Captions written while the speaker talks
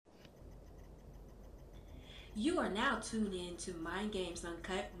You are now tuned in to Mind Games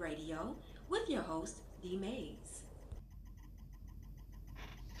Uncut Radio with your host, D Mays.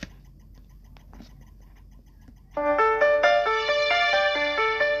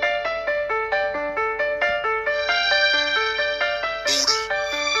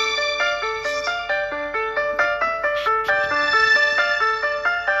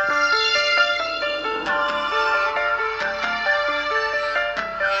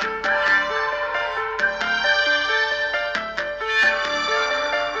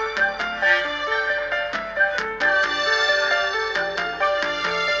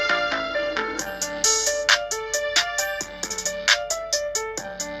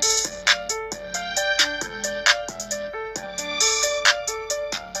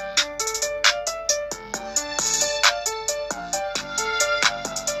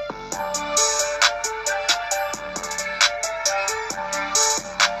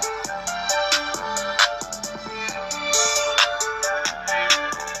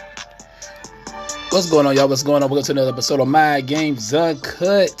 What's going on, y'all? What's going on? Welcome to another episode of Mind Games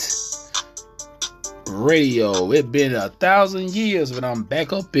Uncut Radio. It's been 1,000 years, but I'm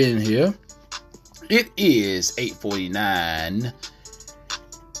back up in here. It is 8:49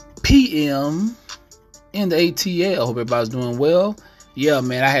 p.m. in the ATL. Hope everybody's doing well. Yeah,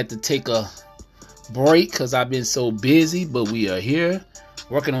 man, I had to take a break because I've been so busy, but we are here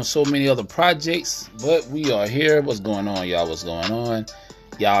working on so many other projects, but we are here. What's going on, y'all? What's going on?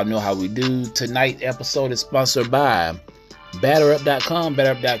 Y'all know how we do. Tonight episode is sponsored by BatterUp.com.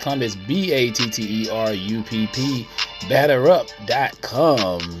 BatterUp.com is BatterUpp.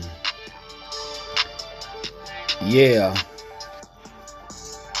 BatterUp.com. Yeah.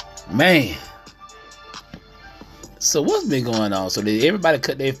 Man. So what's been going on? So did everybody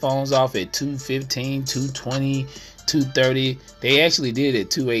cut their phones off at 2:15, 2:20, 2:30? They actually did it at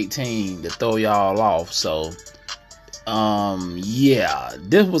 2:18 to throw y'all off. So yeah,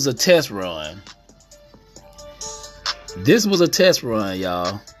 this was a test run. This was a test run,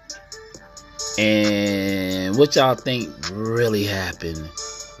 y'all. And what y'all think really happened?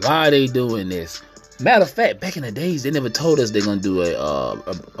 Why are they doing this? Matter of fact, back in the days, they never told us they're gonna do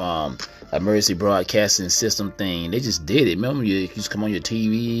a emergency broadcasting system thing. They just did it. Remember, you used to come on your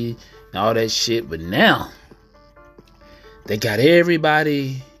TV and all that shit. But now they got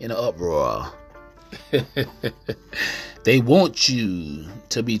everybody in an uproar. They want you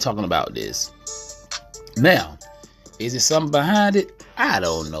to be talking about this. Now, is it something behind it? I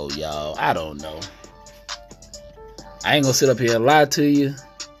don't know, y'all. I don't know. I ain't gonna sit up here and lie to you,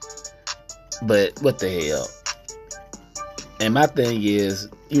 but what the hell? And my thing is,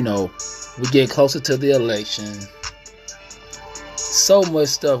 we get closer to the election. So much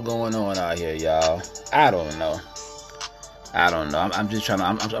stuff going on out here, y'all. I don't know. I'm just trying to.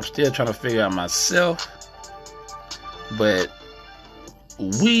 I'm still trying to figure out myself. But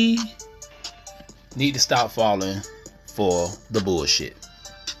we need to stop falling for the bullshit.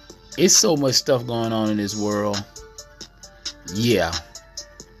 It's so much stuff going on in this world. Yeah,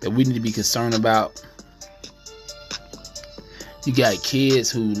 that we need to be concerned about. You got kids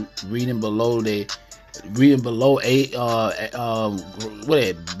who reading below reading below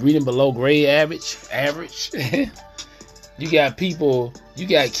grade average. You got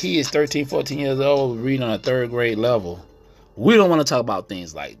kids 13, 14 years old reading on a third grade level. We don't want to talk about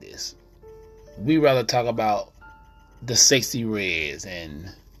things like this. We rather talk about the Sexy Reds and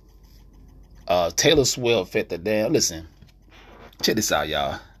Taylor Swift at the damn. Listen, check this out,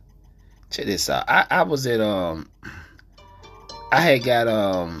 y'all. Check this out. I was at I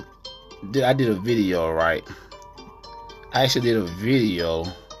did a video, right? I actually did a video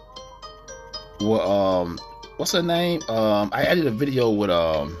with what's her name? I did a video with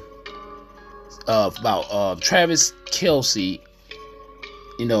about Travis Kelce.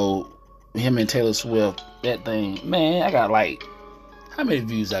 Him and Taylor Swift. That thing, man. I got how many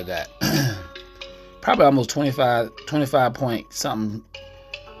views I got? Probably almost 25 point something,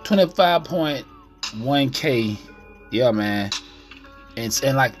 25.1K. Yeah, man. And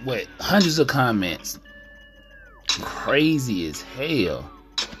hundreds of comments. Crazy as hell.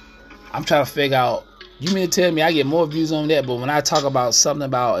 I'm trying to figure out. You mean to tell me I get more views on that, but when I talk about something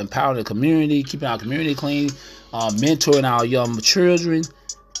about empowering the community, keeping our community clean, mentoring our young children,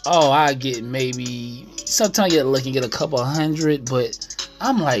 I get maybe, sometimes you're looking at a couple hundred, but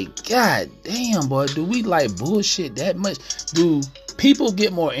I'm like, God damn, boy, do we like bullshit that much? Do people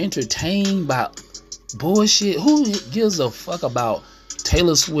get more entertained by bullshit? Who gives a fuck about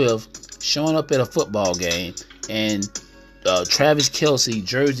Taylor Swift showing up at a football game and Travis Kelce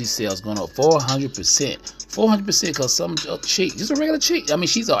jersey sales going up 400%. 400% because some chick, just a regular chick. I mean,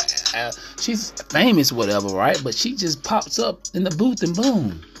 she's famous, whatever, right? But she just pops up in the booth and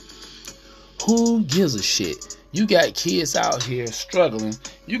boom. Who gives a shit? You got kids out here struggling.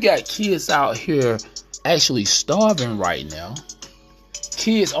 You got kids out here actually starving right now.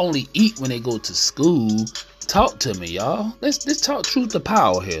 Kids only eat when they go to school. Talk to me, y'all. Let's talk truth to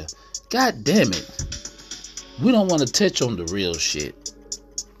power here. God damn it. We don't want to touch on the real shit.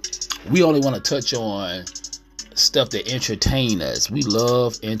 We only want to touch on stuff that entertain us. We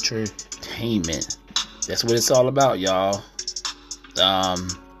love entertainment. That's what it's all about, y'all. I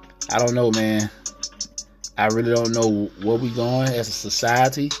don't know, man. I really don't know where we going as a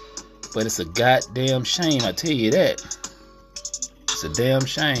society, but it's a goddamn shame. I tell you that. It's a damn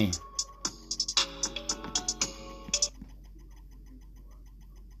shame.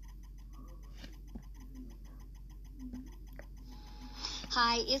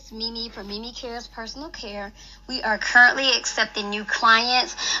 Hi, it's Mimi from Mimi Cares Personal Care. We are currently accepting new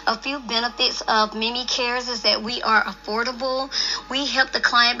clients. A few benefits of Mimi Cares is that we are affordable. We help the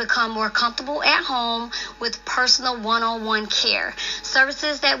client become more comfortable at home with personal one-on-one care.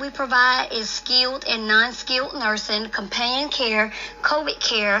 Services that we provide is skilled and non-skilled nursing, companion care, COVID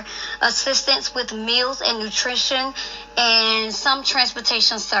care, assistance with meals and nutrition, and some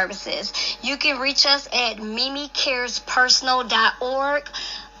transportation services. You can reach us at mimicarespersonal.org.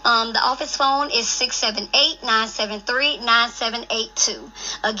 The office phone is 678-973-9782.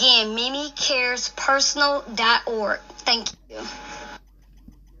 Again, mimicarespersonal.org. Thank you.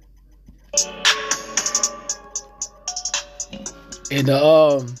 And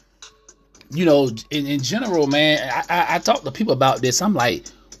in general, man, I talk to people about this. I'm like,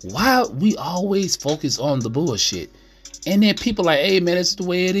 why we always focus on the bullshit? And then people like, hey man, it's the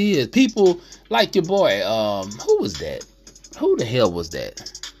way it is. People like your boy, who was that? Who the hell was that?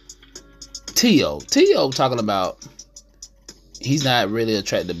 T.O. talking about he's not really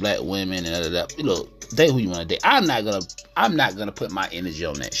attracted to black women and that. Look, date who you want to date. I'm not gonna put my energy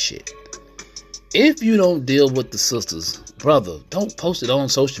on that shit. If you don't deal with the sisters, brother, don't post it on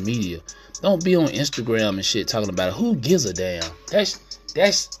social media. Don't be on Instagram and shit talking about it. Who gives a damn? That's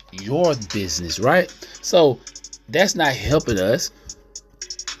your business, right? So that's not helping us.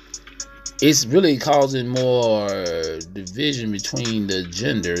 It's really causing more division between the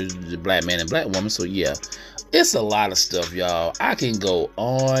genders, the black man and black woman. So yeah, it's a lot of stuff, y'all. I can go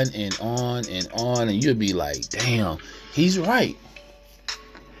on and on and on, and you'll be like, damn, he's right.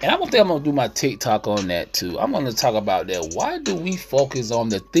 And I'm gonna do my TikTok on that too. I'm gonna talk about that. Why do we focus on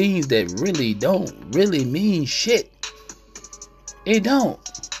the things that really don't really mean shit? It don't.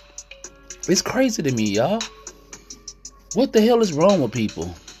 It's crazy to me, y'all. What the hell is wrong with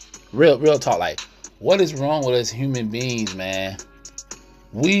people? Real talk, like, what is wrong with us human beings, man?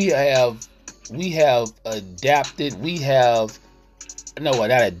 We have adapted,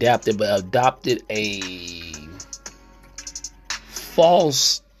 adopted a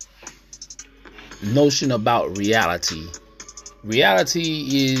false notion about reality. Reality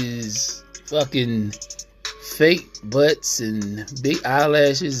is fucking fake butts and big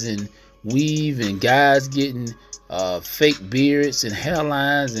eyelashes and weave and guys getting fake beards and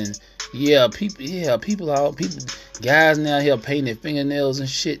hairlines and people guys now here painting their fingernails and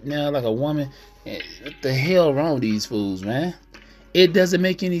shit now like a woman. What the hell wrong with these fools, man? It doesn't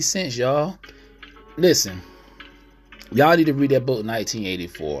make any sense, y'all. Listen, y'all need to read that book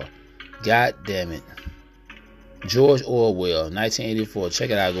 1984. God damn it. George Orwell, 1984. Check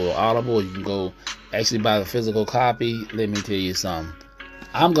it out. Go to Audible. You can go actually buy the physical copy. Let me tell you something.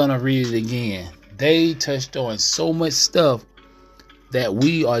 I'm gonna read it again. They touched on so much stuff that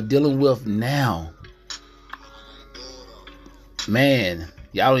we are dealing with now. Man,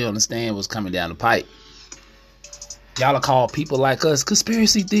 y'all don't understand what's coming down the pipe. Y'all will call people like us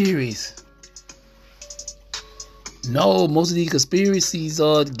conspiracy theories. No, most of these conspiracies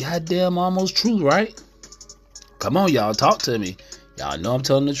are goddamn almost true, right? Come on, y'all, talk to me. Y'all know I'm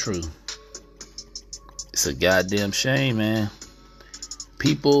telling the truth. It's a goddamn shame, man.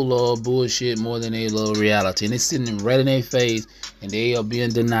 People love bullshit more than they love reality. And it's sitting right in their face and they'll be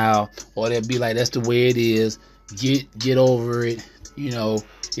in denial, or they'll be like, that's the way it is. Get over it. You know,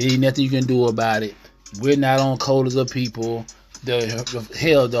 there ain't nothing you can do about it. We're not on quotas of people.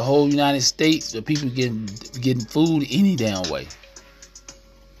 The whole United States, the people getting food any damn way.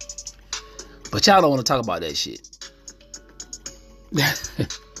 But y'all don't want to talk about that shit.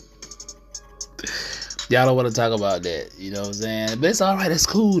 Y'all don't want to talk about that. You know what I'm saying? But it's alright. It's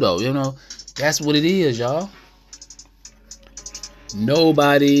cool though. You know, that's what it is, y'all.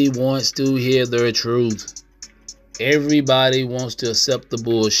 Nobody wants to hear the truth. Everybody wants to accept the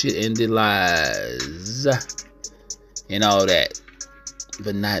bullshit and the lies and all that.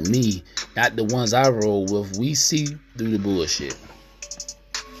 But not me. Not the ones I roll with. We see through the bullshit.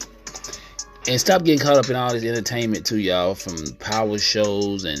 And stop getting caught up in all this entertainment too, y'all. From power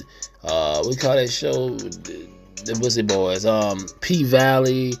shows and we call that show the Bussy Boys. P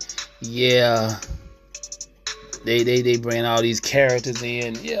Valley. Yeah. They bring all these characters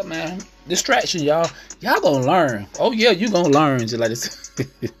in. Yeah, man. Distraction, y'all. Y'all gonna learn. Oh yeah, you gonna learn just like this.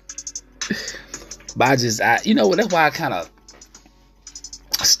 But you know what? That's why I kind of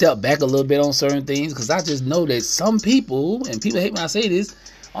step back a little bit on certain things, because I just know that some people, and people hate when I say this,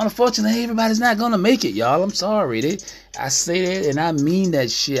 unfortunately, everybody's not gonna make it, y'all. I'm sorry. I say that and I mean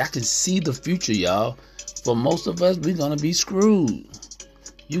that shit. I can see the future, y'all. For most of us, we're gonna be screwed.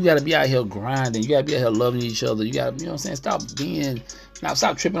 You gotta be out here grinding. You gotta be out here loving each other. You gotta, you know what I'm saying?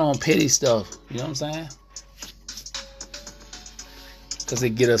 Stop tripping on petty stuff. You know what I'm saying? Because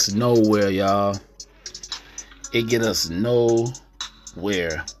it get us nowhere, y'all. It get us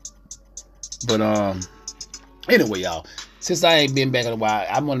nowhere. But anyway, y'all. Since I ain't been back in a while,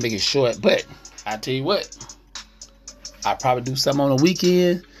 I'm gonna make it short. But I tell you what, I probably do something on the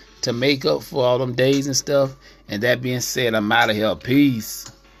weekend to make up for all them days and stuff. And that being said, I'm out of here. Peace.